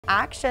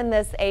Action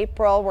this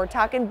April. We're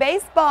talking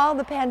baseball.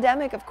 The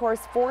pandemic, of course,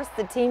 forced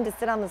the team to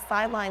sit on the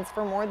sidelines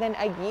for more than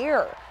a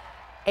year.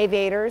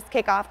 Aviators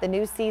kick off the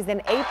new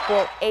season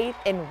April 8th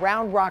in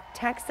Round Rock,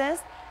 Texas.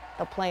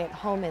 They'll play at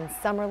home in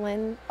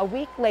Summerlin a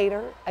week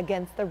later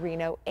against the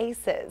Reno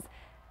Aces.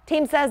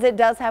 Team says it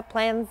does have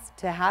plans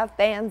to have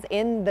fans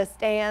in the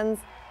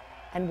stands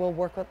and will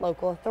work with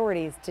local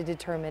authorities to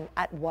determine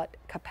at what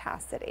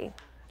capacity.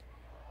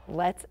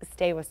 Let's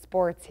stay with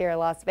sports here.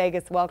 Las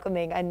Vegas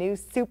welcoming a new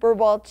Super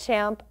Bowl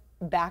champ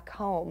back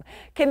home.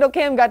 Kendall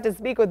Kim got to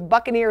speak with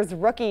Buccaneers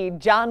rookie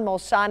John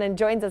Molchon and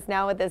joins us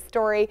now with this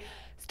story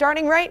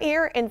starting right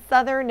here in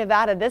Southern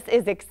Nevada. This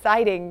is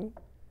exciting.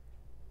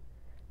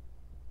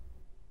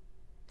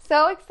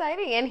 So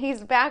exciting, and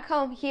he's back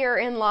home here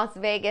in Las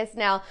Vegas.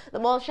 Now, the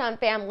Molchon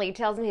family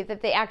tells me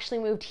that they actually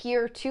moved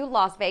here to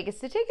Las Vegas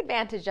to take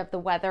advantage of the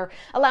weather,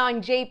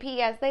 allowing JP,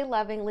 as they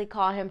lovingly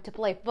call him, to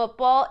play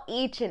football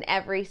each and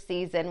every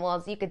season. Well,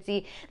 as you can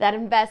see, that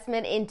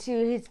investment into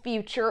his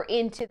future,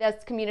 into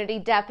this community,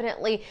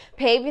 definitely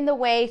paving the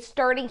way,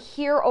 starting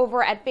here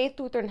over at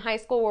Faith Lutheran High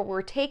School, where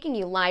we're taking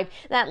you live,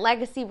 that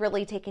legacy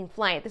really taking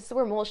flight. This is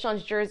where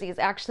Molchon's jersey is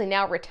actually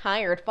now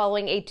retired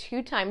following a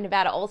two-time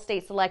Nevada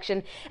All-State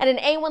selection and an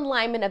A1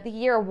 Lineman of the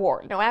Year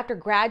award. Now, after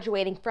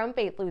graduating from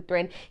Faith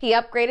Lutheran, he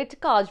upgraded to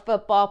college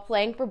football,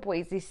 playing for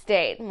Boise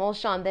State.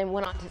 Molchon then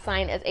went on to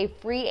sign as a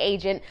free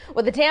agent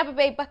with the Tampa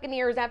Bay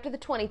Buccaneers after the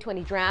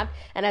 2020 draft.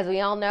 And as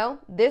we all know,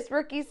 this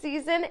rookie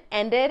season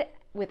ended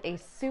with a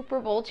Super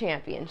Bowl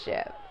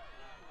championship.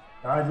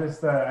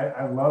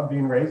 I love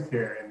being raised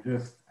here and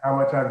just how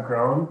much I've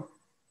grown,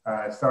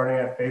 starting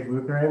at Faith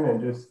Lutheran and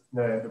just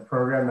the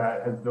program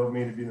that has built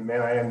me to be the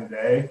man I am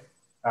today.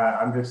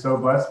 I'm just so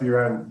blessed to be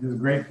around just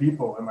great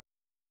people.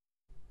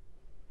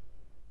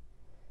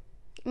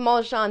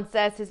 Molchon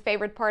says his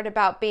favorite part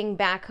about being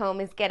back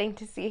home is getting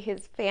to see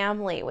his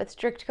family. With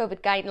strict COVID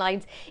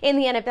guidelines in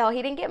the NFL,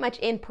 he didn't get much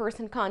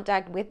in-person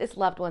contact with his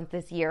loved ones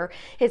this year.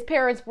 His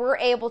parents were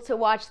able to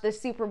watch the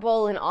Super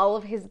Bowl and all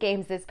of his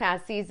games this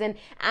past season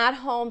at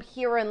home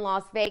here in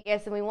Las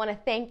Vegas, and we want to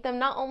thank them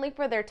not only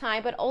for their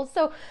time, but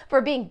also for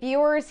being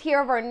viewers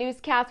here of our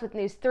newscast with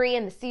News 3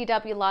 and the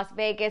CW Las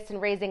Vegas, and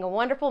raising a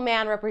wonderful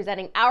man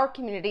representing our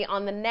community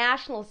on the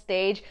national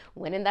stage,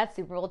 winning that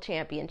Super Bowl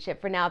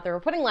championship. For now, they're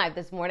reporting live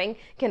this morning.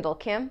 Kendall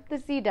Kim, the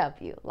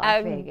CW,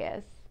 Las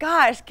Vegas.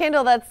 Gosh,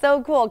 Kendall, that's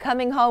so cool.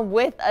 Coming home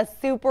with a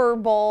Super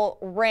Bowl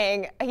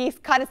ring. He's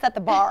kind of set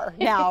the bar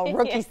now,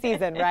 rookie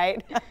season,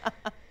 right?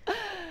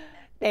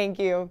 Thank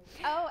you.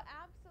 Oh,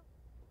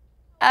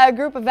 absolutely. A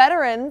group of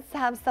veterans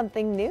have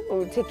something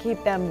new to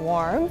keep them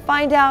warm.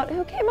 Find out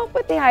who came up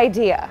with the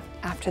idea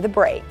after the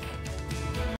break.